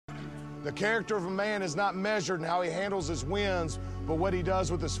The character of a man is not measured in how he handles his wins, but what he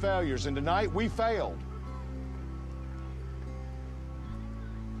does with his failures. And tonight, we failed.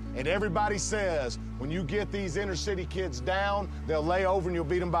 And everybody says, when you get these inner city kids down, they'll lay over and you'll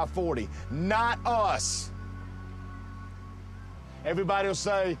beat them by 40. Not us. Everybody will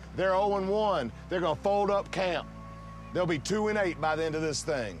say they're 0-1. They're going to fold up camp. They'll be 2-8 by the end of this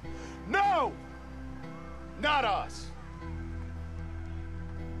thing. No! Not us.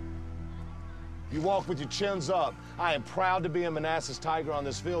 You walk with your chins up. I am proud to be a Manassas Tiger on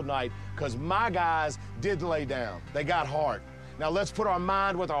this field night because my guys did lay down. They got heart. Now let's put our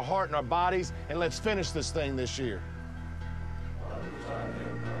mind with our heart and our bodies, and let's finish this thing this year.